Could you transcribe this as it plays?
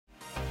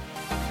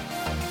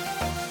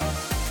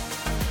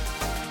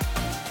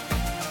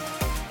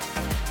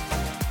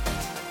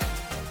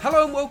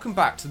Hello and welcome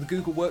back to the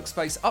Google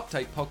Workspace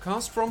Update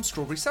podcast from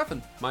Strawberry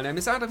 7. My name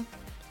is Adam.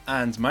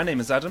 And my name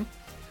is Adam.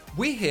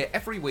 We're here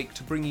every week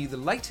to bring you the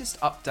latest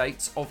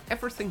updates of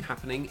everything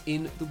happening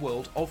in the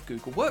world of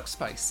Google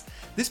Workspace.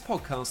 This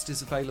podcast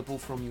is available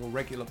from your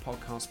regular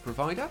podcast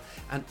provider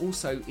and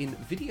also in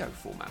video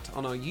format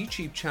on our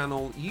YouTube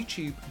channel,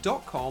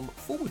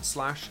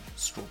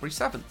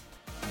 youtube.com/Strawberry7.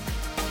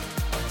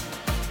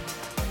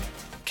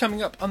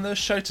 Coming up on the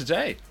show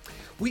today.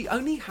 We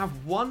only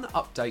have one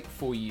update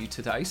for you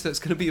today, so it's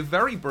going to be a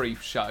very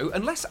brief show,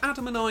 unless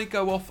Adam and I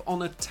go off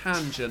on a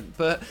tangent,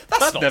 but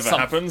that never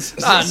happens.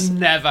 That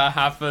never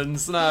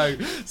happens, no.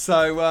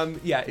 So,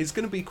 it's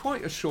going to be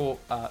quite a short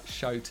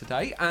show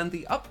today, and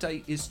the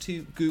update is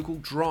to Google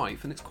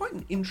Drive, and it's quite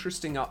an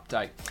interesting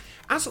update.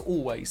 As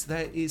always,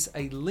 there is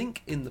a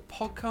link in the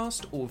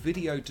podcast or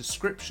video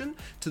description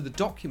to the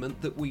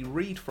document that we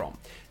read from.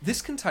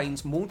 This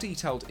contains more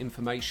detailed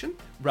information,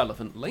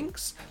 relevant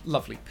links,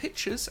 lovely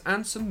pictures,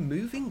 and some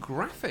moving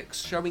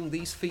graphics showing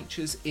these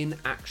features in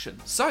action.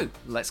 So,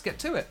 let's get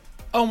to it.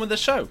 On with the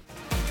show.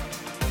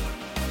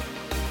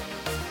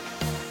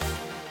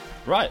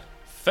 Right.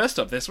 First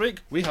up this week,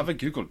 we have a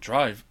Google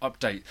Drive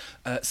update.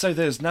 So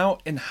there's now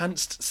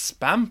enhanced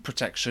spam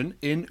protection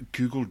in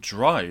Google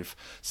Drive.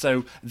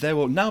 So there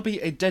will now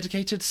be a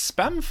dedicated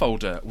spam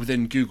folder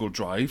within Google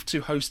Drive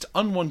to host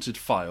unwanted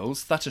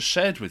files that are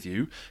shared with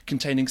you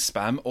containing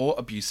spam or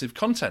abusive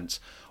content.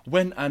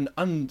 When an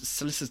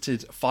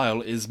unsolicited file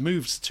is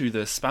moved to the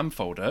spam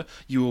folder,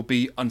 you will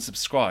be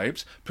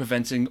unsubscribed,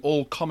 preventing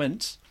all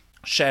comment,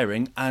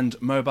 sharing and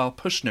mobile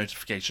push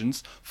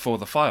notifications for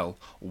the file.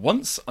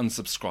 Once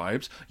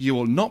unsubscribed, you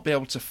will not be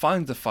able to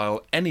find the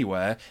file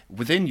anywhere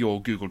within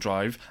your Google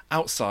Drive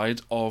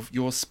outside of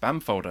your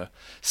spam folder.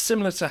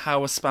 Similar to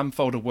how a spam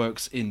folder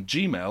works in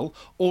Gmail,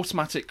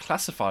 automatic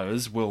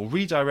classifiers will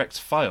redirect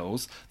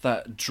files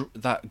that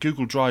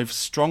Google Drive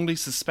strongly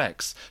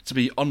suspects to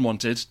be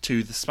unwanted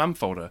to the spam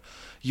folder.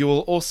 You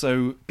will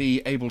also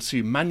be able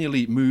to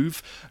manually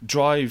move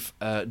Drive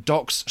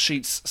docs,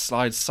 sheets,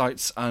 slides,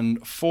 sites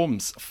and forms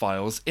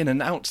files in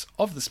and out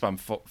of the spam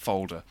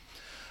folder.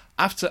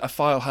 After a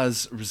file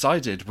has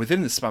resided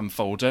within the spam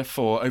folder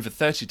for over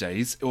 30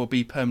 days, it will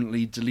be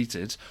permanently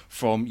deleted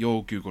from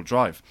your Google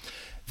Drive.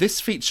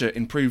 This feature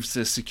improves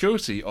the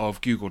security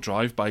of Google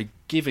Drive by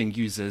giving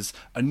users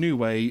a new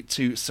way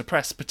to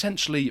suppress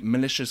potentially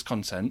malicious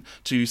content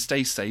to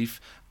stay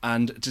safe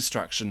and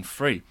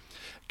distraction-free.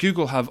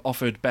 Google have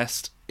offered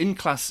best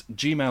in-class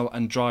Gmail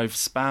and Drive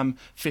spam,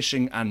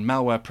 phishing and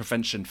malware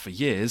prevention for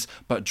years,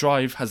 but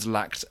Drive has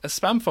lacked a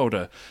spam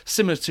folder,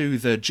 similar to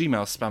the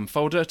Gmail spam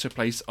folder to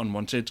place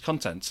unwanted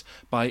content.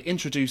 By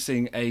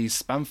introducing a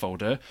spam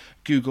folder,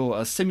 Google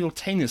are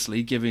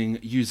simultaneously giving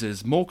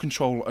users more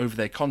control over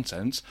their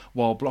content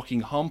while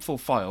blocking harmful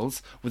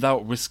files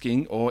without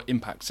risking or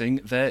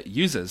impacting their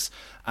users.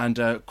 And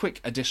a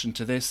quick addition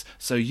to this,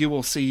 so you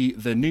will see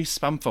the new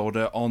spam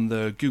folder on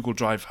the Google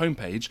Drive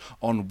homepage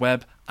on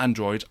web,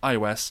 Android,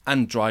 iOS,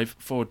 and Drive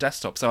for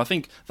desktop. So I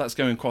think that's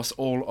going across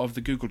all of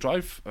the Google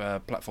Drive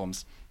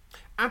platforms.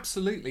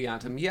 Absolutely,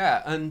 Adam.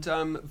 Yeah, and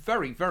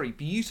very, very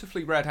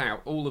beautifully read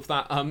out all of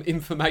that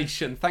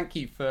information. Thank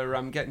you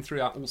for getting through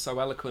that all so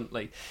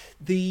eloquently.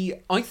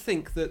 I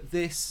think that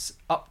this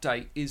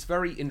update is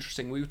very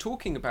interesting. We were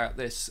talking about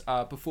this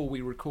before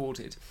we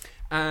recorded,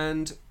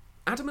 and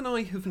Adam and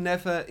I have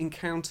never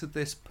encountered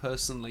this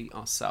personally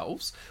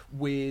ourselves,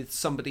 with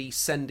somebody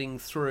sending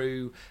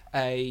through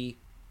a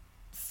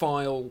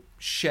file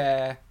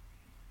share.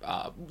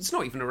 It's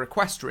not even a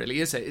request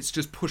really, is it? It's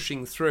just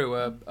pushing through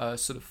a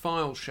sort of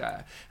file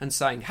share and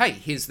saying, hey,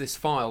 here's this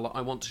file that I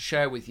want to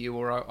share with you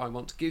or I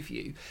want to give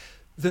you,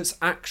 that's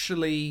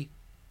actually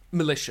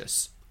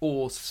malicious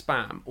or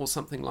spam or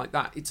something like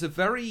that. It's a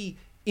very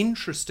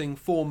interesting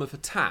form of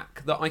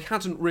attack that I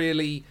hadn't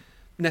really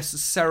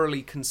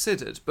necessarily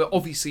considered, but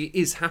obviously it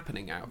is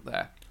happening out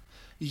there.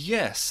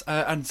 Yes,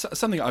 and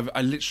something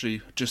I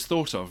literally just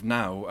thought of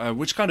now,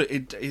 which kind of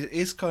it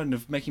is kind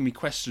of making me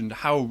question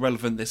how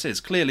relevant this is.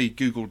 Clearly,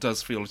 Google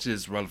does feel it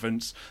is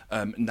relevant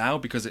now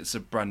because it's a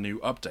brand new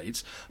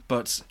update,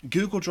 but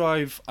Google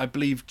Drive, I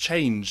believe,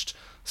 changed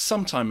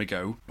some time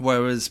ago,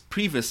 whereas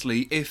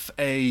previously if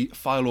a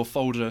file or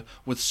folder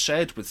was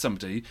shared with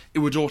somebody, it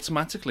would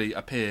automatically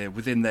appear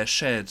within their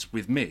shared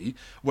with me,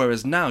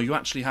 whereas now you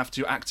actually have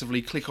to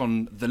actively click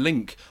on the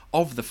link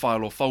of the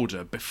file or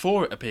folder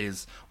before it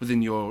appears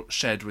within your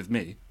shared with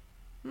me.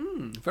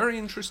 Very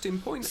interesting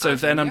point. So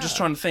then I'm just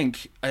trying to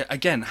think,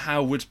 again,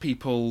 how would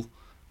people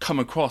come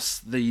across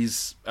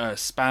these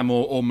spam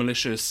or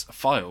malicious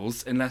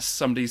files unless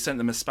somebody sent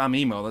them a spam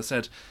email that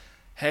said,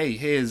 hey,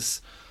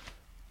 here's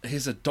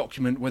a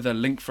document with a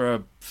link for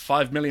a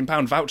 £5 million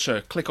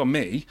voucher, click on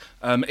me.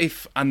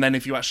 If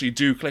you actually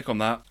do click on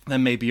that,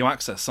 then maybe you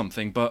access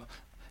something. But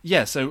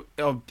yeah, so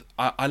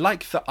I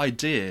like the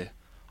idea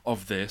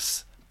of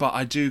this, but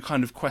I do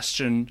kind of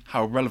question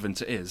how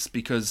relevant it is,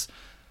 because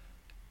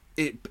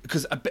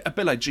because a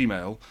bit like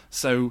Gmail,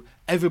 so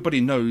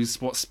everybody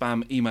knows what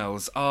spam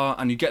emails are,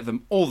 and you get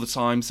them all the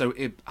time. So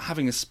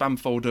having a spam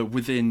folder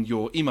within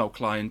your email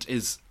client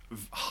is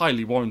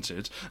highly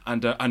warranted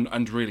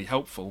and really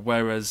helpful.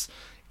 Whereas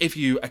if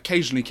you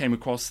occasionally came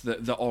across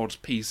the odd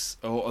piece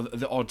or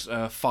the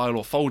odd file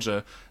or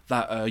folder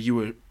that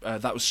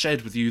that was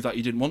shared with you that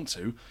you didn't want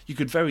to, you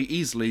could very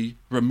easily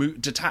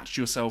detach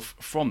yourself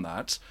from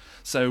that.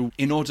 So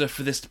in order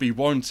for this to be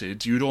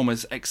warranted, you would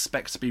almost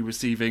expect to be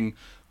receiving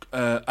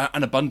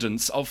an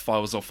abundance of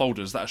files or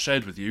folders that are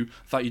shared with you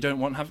that you don't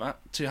want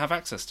to have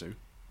access to.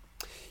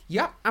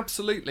 Yeah,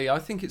 absolutely. I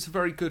think it's a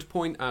very good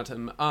point,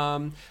 Adam.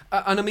 And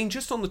I mean,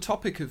 just on the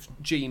topic of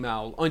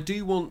Gmail, I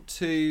do want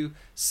to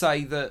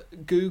say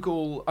that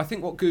Google, I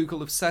think what Google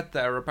have said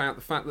there about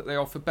the fact that they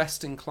offer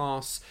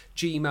best-in-class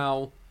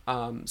Gmail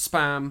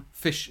spam,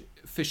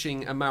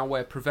 phishing and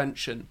malware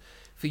prevention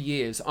for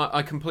years,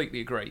 I completely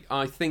agree.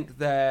 I think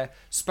their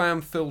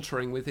spam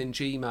filtering within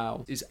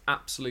Gmail is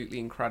absolutely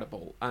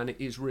incredible, and it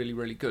is really,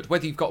 really good.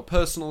 Whether you've got a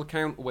personal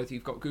account or whether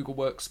you've got Google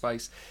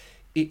Workspace,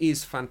 it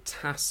is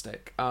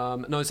fantastic.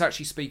 And I was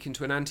actually speaking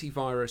to an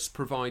antivirus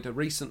provider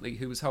recently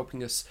who was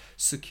helping us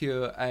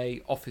secure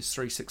a Office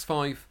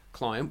 365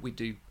 client. We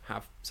do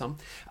have some.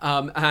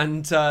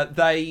 And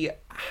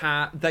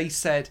they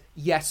said,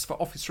 yes, for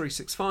Office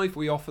 365,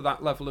 we offer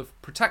that level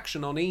of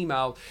protection on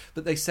email.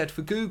 But they said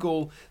for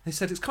Google, they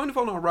said it's kind of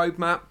on our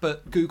roadmap,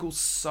 but Google's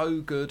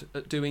so good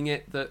at doing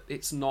it that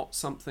it's not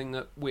something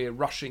that we're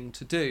rushing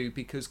to do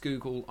because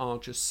Google are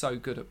just so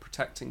good at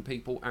protecting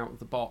people out of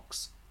the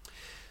box.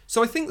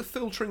 So I think the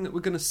filtering that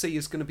we're going to see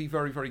is going to be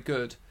very, very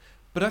good.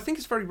 But I think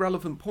it's a very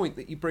relevant point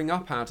that you bring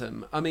up,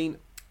 Adam. I mean,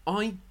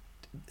 I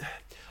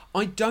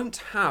don't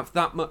have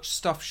that much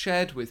stuff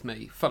shared with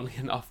me, funnily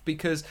enough,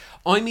 because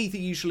I'm either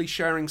usually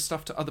sharing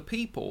stuff to other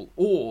people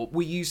or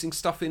we're using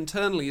stuff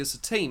internally as a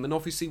team. And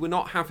obviously we're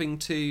not having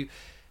to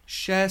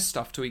share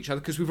stuff to each other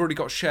because we've already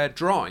got shared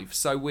drives.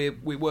 So we're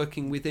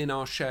working within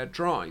our shared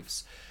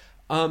drives.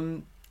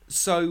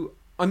 So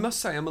I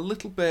must say I'm a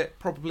little bit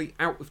probably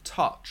out of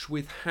touch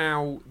with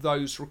how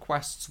those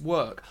requests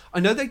work. I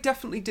know they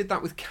definitely did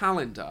that with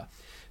Calendar,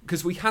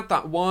 because we had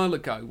that a while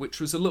ago, which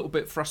was a little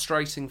bit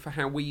frustrating for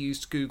how we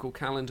used Google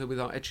Calendar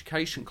with our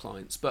education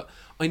clients. But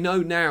I know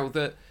now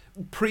that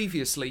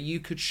previously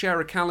you could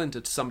share a calendar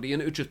to somebody and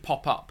it would just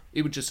pop up.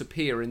 It would just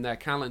appear in their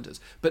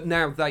calendars. But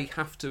now they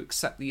have to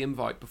accept the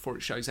invite before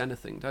it shows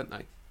anything, don't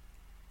they?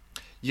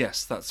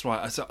 Yes, that's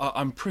right. So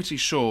I'm pretty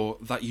sure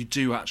that you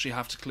do actually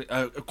have to click,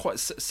 quite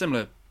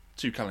similar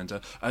to Calendar,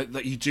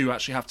 that you do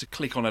actually have to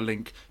click on a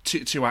link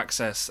to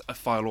access a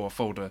file or a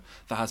folder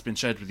that has been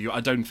shared with you. I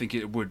don't think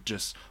it would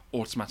just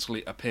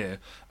automatically appear,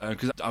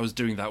 because I was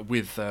doing that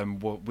with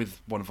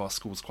one of our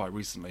schools quite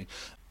recently.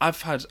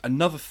 I've had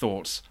another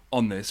thought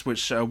on this,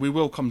 which we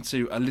will come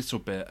to a little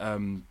bit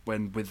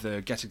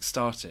with getting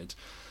started.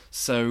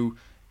 So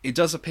it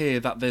does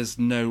appear that there's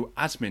no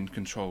admin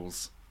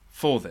controls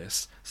for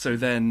this. So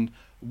then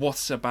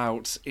what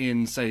about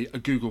in, say, a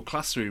Google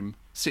Classroom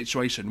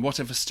situation? What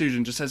if a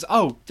student just says,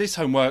 oh, this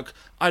homework,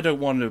 I don't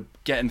want to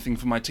get anything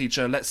from my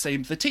teacher, let's say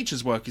the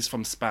teacher's work is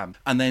from spam,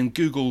 and then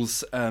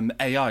Google's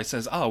AI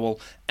says, oh, well,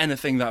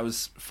 anything that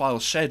was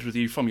files shared with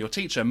you from your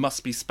teacher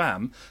must be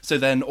spam, so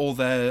then all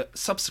their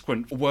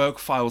subsequent work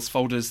files,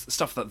 folders,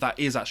 stuff that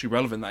is actually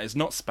relevant, that is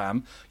not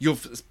spam,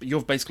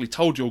 you've basically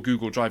told your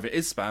Google Drive it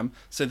is spam,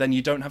 so then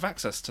you don't have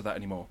access to that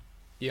anymore.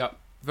 Yep.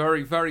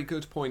 Very, very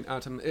good point,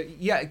 Adam.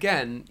 Yet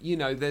again,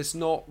 there's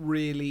not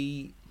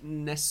really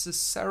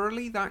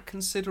necessarily that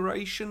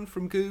consideration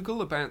from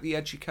Google about the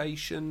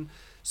education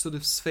sort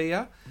of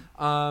sphere.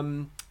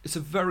 It's a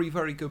very,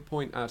 very good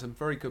point, Adam.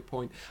 Very good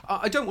point.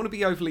 I don't want to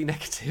be overly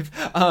negative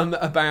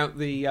about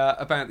the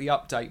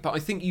update, but I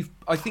think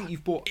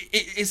you've brought.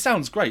 It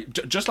sounds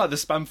great, just like the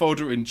spam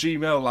folder in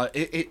Gmail. Like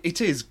it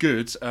is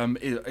good.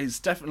 It's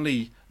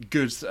definitely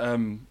good.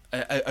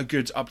 A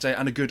good update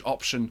and a good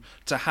option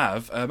to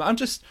have. I'm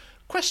just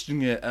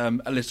questioning it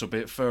a little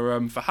bit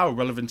for how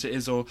relevant it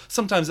is, or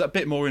sometimes a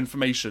bit more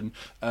information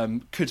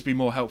could be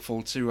more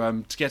helpful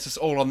to get us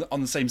all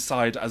on the same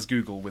side as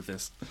Google with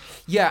this.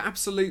 Yeah,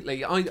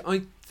 absolutely.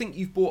 I think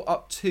you've brought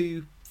up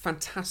two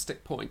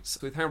fantastic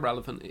points with how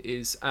relevant it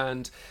is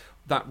and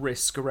that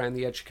risk around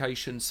the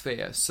education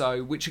sphere.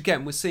 So, which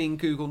again, we're seeing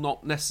Google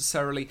not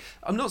necessarily,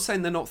 I'm not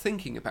saying they're not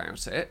thinking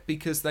about it,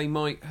 because they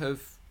might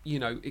have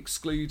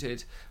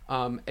excluded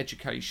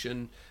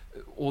education,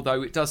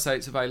 although it does say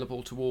it's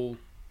available to all.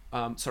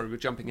 Sorry, we're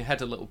jumping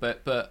ahead a little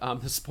bit, but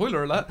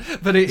spoiler alert.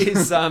 But it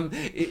is.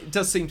 It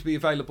does seem to be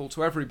available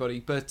to everybody.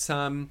 But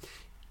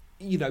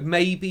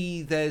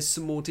maybe there's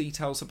some more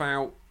details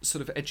about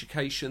sort of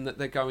education that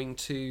they're going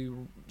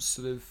to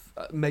sort of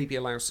maybe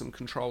allow some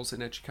controls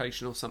in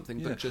education or something,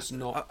 but just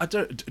not. I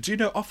don't. Do you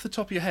know off the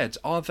top of your head?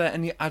 Are there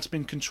any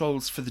admin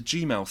controls for the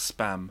Gmail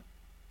spam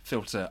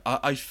filter?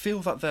 I feel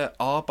that there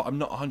are, but I'm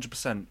not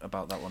 100%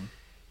 about that one.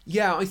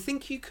 Yeah, I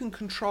think you can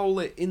control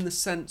it in the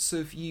sense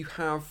of you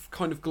have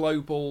kind of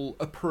global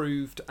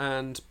approved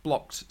and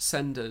blocked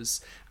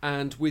senders.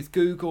 And with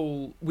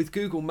Google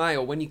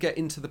Mail, when you get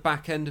into the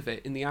back end of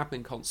it in the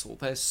admin console,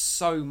 there's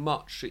so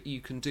much that you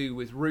can do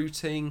with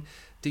routing,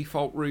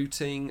 default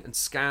routing and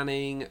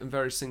scanning and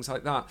various things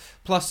like that.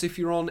 Plus, if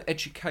you're on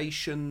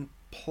education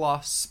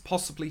plus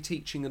possibly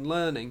teaching and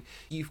learning,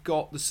 you've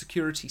got the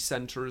security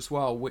center as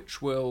well,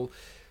 which will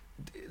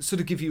sort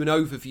of give you an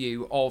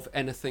overview of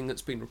anything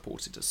that's been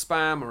reported as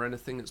spam or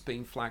anything that's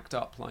been flagged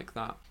up like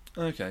that.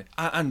 Okay,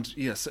 and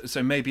yes,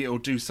 so maybe it'll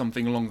do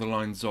something along the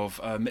lines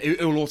of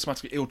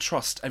it'll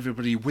trust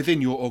everybody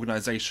within your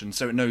organisation,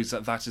 so it knows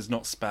that that is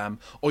not spam,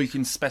 or you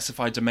can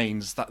specify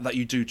domains that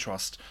you do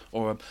trust,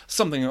 or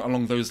something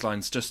along those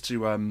lines, just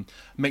to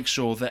make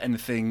sure that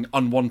anything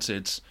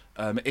unwanted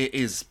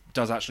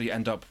does actually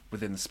end up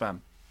within the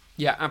spam.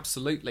 Yeah,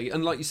 absolutely.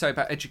 And like you say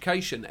about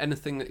education,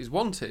 anything that is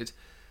wanted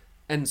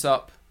ends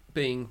up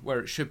being where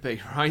it should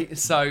be, right?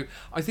 So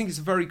I think it's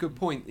a very good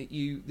point that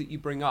you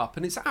bring up,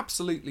 and it's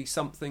absolutely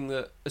something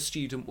that a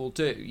student will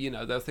do. You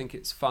know, they'll think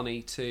it's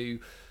funny to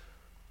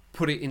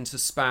put it into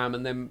spam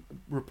and then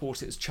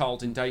report it as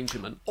child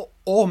endangerment,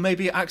 or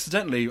maybe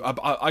accidentally.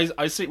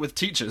 I see it with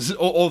teachers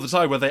all the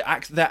time where they're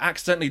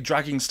accidentally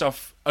dragging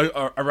stuff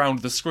around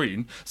the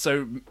screen.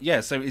 So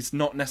yeah, so it's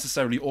not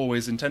necessarily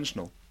always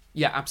intentional.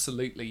 Yeah,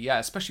 absolutely. Yeah,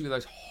 especially with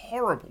those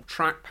horrible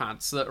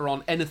trackpads that are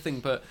on anything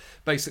but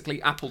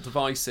basically Apple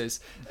devices.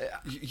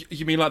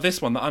 You mean like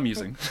this one that I'm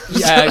using?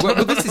 Yeah,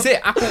 well, this is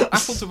it.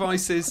 Apple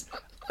devices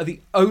are the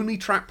only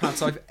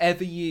trackpads I've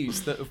ever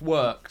used that have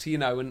worked, you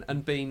know,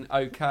 and been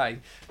okay.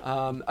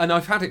 And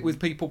I've had it with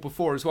people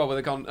before as well, where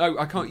they've gone, "Oh,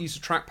 I can't use a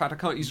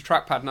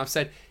trackpad," and I've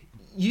said,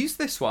 use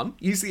this one,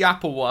 use the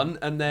Apple one,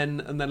 and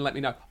then let me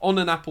know. On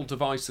an Apple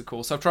device, of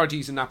course. I've tried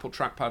using an Apple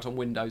trackpad on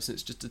Windows, and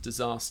it's just a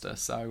disaster.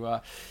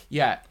 So,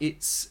 yeah,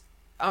 it's.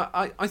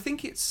 I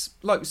think it's,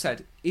 like we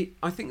said,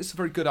 I think it's a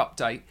very good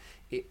update.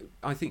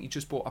 I think you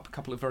just brought up a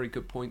couple of very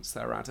good points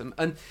there, Adam.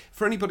 And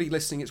for anybody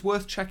listening, it's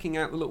worth checking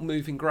out the little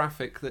moving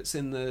graphic that's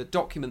in the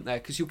document there,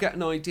 because you'll get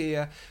an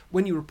idea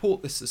when you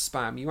report this as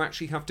spam. You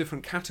actually have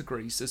different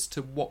categories as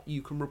to what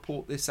you can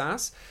report this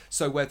as.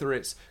 So whether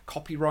it's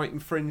copyright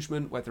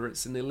infringement, whether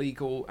it's an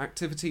illegal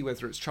activity,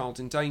 whether it's child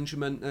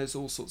endangerment, there's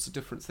all sorts of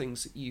different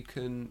things that you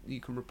can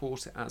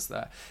report it as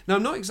there. Now,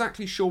 I'm not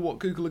exactly sure what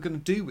Google are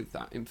going to do with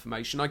that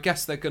information. I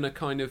guess they're going to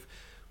kind of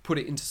put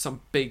it into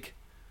some big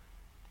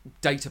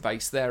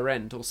database their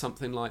end or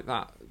something like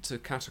that to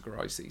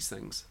categorize these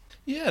things.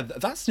 Yeah,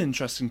 that's an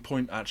interesting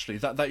point actually.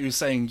 That you were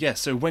saying,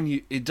 yes. So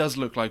it does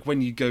look like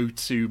when you go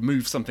to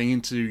move something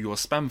into your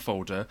spam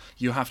folder,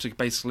 you have to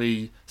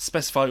basically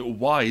specify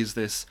why is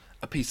this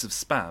a piece of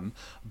spam.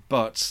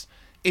 But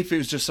if it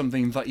was just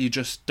something that you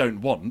just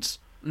don't want,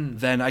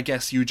 then I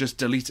guess you just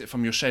delete it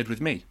from your shared with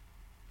me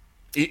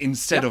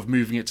instead of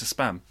moving it to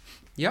spam.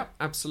 Yeah,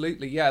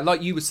 absolutely. Yeah,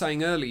 like you were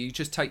saying earlier, you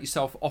just take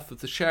yourself off of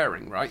the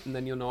sharing, right? And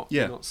then you're not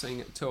seeing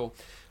it at all.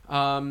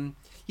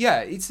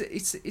 Yeah,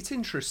 it's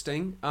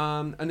interesting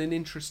and an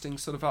interesting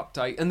sort of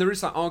update. And there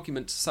is that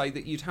argument to say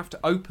that you'd have to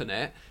open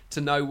it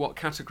to know what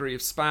category of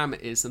spam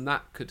it is, and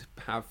that could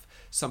have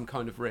some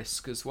kind of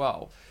risk as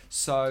well.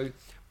 So,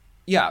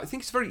 yeah, I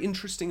think it's a very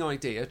interesting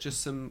idea.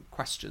 Just some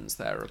questions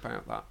there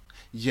about that.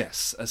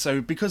 Yes, so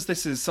because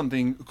this is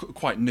something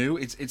quite new,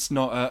 it's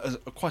not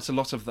quite a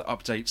lot of the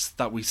updates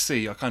that we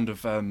see are kind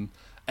of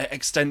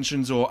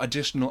extensions or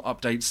additional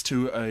updates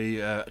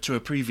to a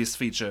previous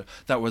feature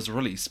that was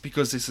released.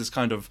 Because this is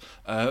kind of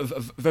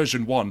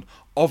version 1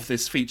 of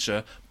this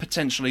feature,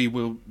 potentially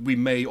we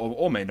may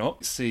or may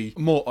not see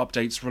more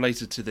updates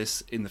related to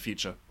this in the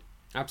future.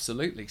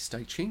 Absolutely.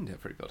 Stay tuned,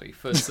 everybody,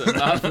 for some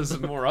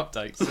more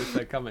updates if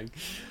they're coming.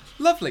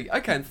 Lovely.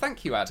 Okay, and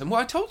thank you, Adam.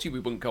 Well, I told you we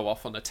wouldn't go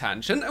off on a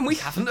tangent, and we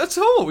haven't at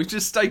all. We've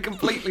just stayed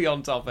completely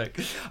on topic.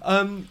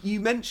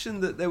 You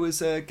mentioned that there was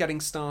getting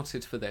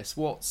started for this.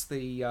 What's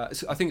the...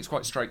 I think it's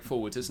quite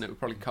straightforward, isn't it? We've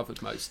probably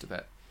covered most of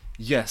it.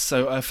 Yes,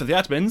 so for the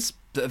admins,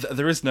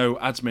 there is no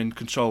admin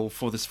control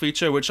for this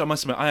feature, which I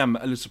must admit I am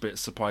a little bit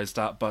surprised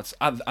at, but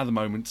at the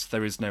moment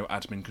there is no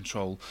admin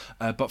control.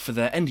 But for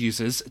their end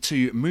users,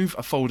 to move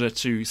a folder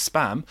to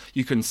spam,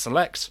 you can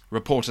select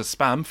Report as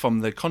Spam from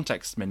the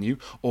context menu,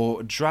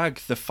 or drag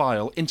the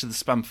file into the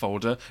spam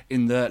folder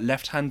in the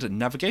left-hand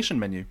navigation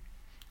menu.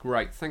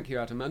 Great, thank you,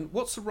 Adam. And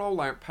what's the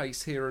rollout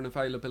pace here and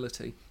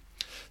availability?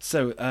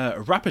 So,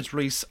 rapid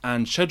release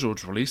and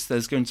scheduled release,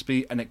 there's going to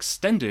be an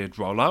extended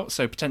rollout,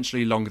 so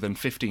potentially longer than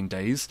 15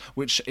 days,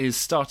 which is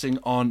starting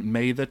on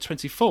May the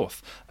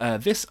 24th.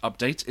 This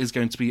update is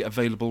going to be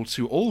available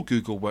to all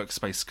Google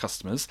Workspace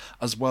customers,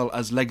 as well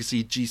as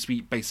legacy G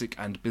Suite Basic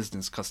and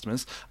Business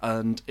customers,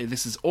 and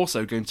this is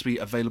also going to be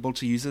available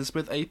to users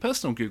with a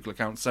personal Google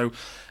account. So,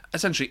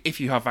 essentially, if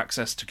you have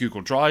access to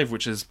Google Drive,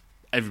 which is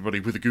everybody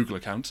with a Google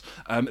account,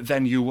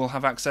 then you will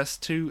have access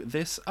to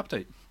this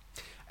update.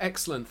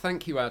 Excellent,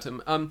 thank you,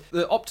 Adam.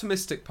 The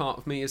optimistic part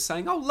of me is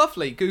saying, oh,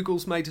 lovely,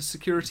 Google's made a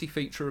security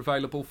feature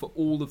available for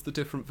all of the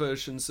different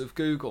versions of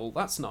Google.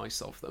 That's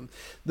nice of them.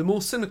 The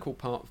more cynical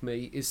part of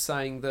me is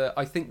saying that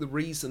I think the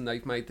reason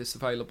they've made this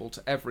available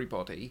to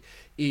everybody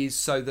is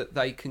so that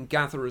they can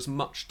gather as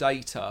much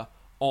data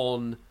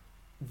on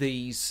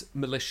these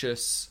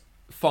malicious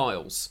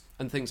files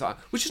and things like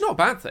that, which is not a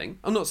bad thing.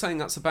 I'm not saying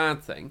that's a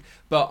bad thing,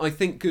 but I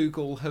think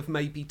Google have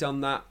maybe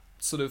done that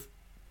sort of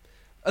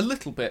a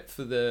little bit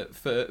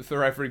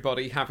for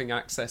everybody having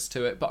access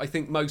to it, but I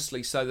think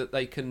mostly so that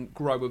they can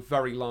grow a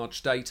very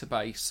large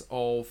database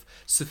of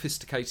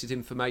sophisticated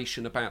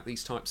information about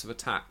these types of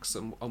attacks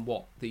and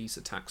what these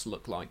attacks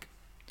look like.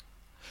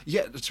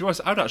 Yeah, to be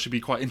honest, I'd actually be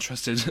quite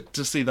interested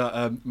to see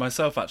that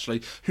myself,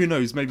 actually. Who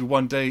knows, maybe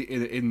one day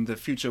in the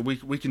future we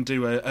can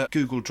do a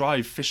Google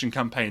Drive phishing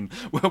campaign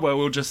where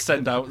we'll just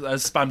send out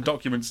spam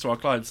documents to our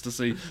clients to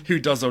see who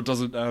does or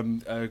doesn't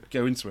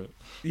go into it.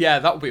 Yeah,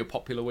 that will be a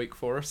popular week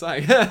for us,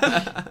 eh?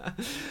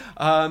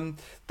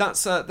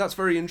 That's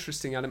very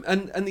interesting, Adam.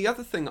 And the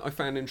other thing that I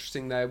found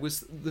interesting there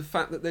was the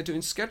fact that they're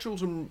doing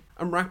scheduled and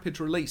rapid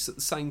release at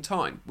the same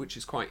time, which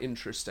is quite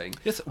interesting.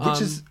 Yes,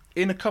 which is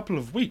in a couple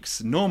of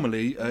weeks.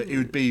 Normally, it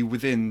would be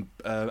within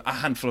a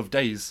handful of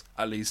days,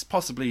 at least.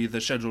 Possibly the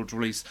scheduled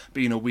release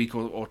being a week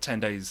or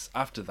 10 days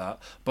after that.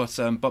 But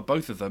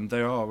both of them,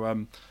 they are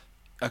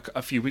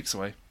a few weeks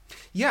away.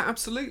 Yeah,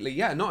 absolutely.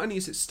 Yeah, not only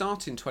is it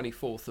starting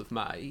 24th of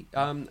May,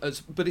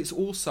 but it's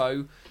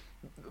also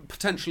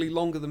potentially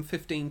longer than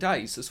 15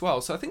 days as well.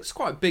 So I think it's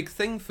quite a big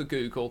thing for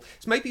Google.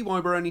 It's maybe why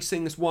we're only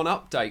seeing this one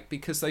update,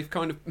 because they've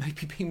kind of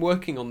maybe been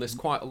working on this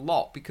quite a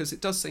lot, because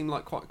it does seem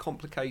like quite a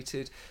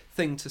complicated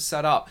thing to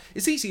set up.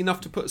 It's easy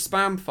enough to put a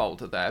spam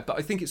folder there, but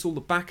I think it's all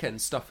the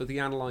back-end stuff of the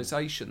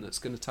analysation that's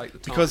going to take the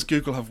time. Because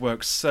Google have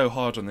worked so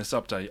hard on this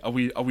update,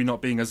 are we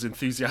not being as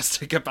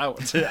enthusiastic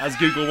about it as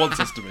Google wants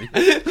us to be?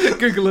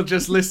 Google are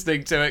just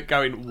listening to it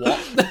going, what?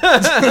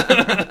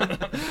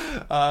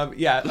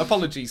 Yeah,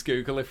 apologies,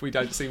 Google, if we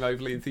don't seem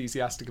overly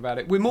enthusiastic about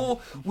it. We're more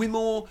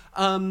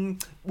a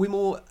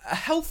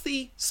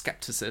healthy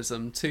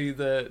skepticism to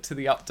the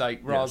update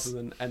rather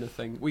than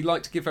anything. We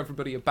like to give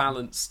everybody a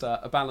balanced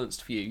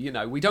view. You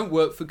know, we don't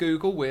work for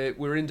Google.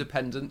 We're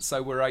independent,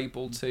 so we're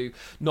able to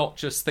not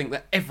just think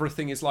that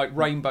everything is like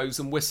rainbows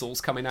and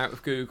whistles coming out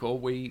of Google.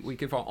 We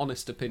give our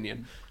honest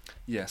opinion.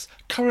 Yes,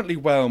 currently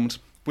whelmed.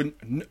 We're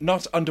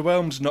not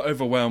underwhelmed, not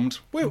overwhelmed.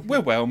 We're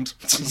whelmed.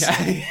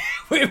 Yeah,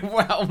 we're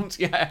whelmed.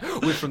 Yeah,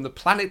 we're from the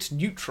planet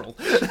neutral.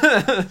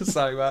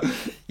 So,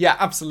 yeah,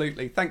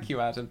 absolutely. Thank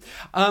you, Adam.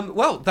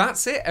 Well,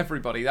 that's it,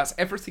 everybody. That's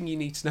everything you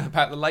need to know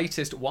about the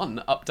latest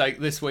one update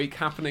this week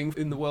happening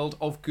in the world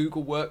of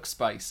Google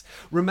Workspace.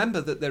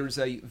 Remember that there is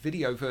a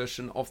video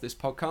version of this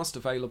podcast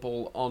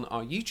available on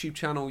our YouTube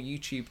channel,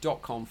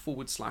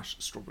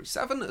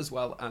 youtube.com/strawberry7, as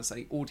well as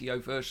a audio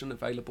version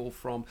available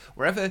from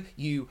wherever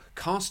you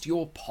cast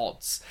your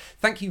pods.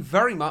 Thank you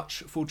very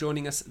much for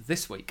joining us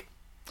this week.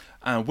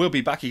 And we'll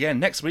be back again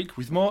next week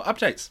with more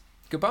updates.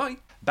 Goodbye.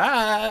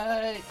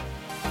 Bye.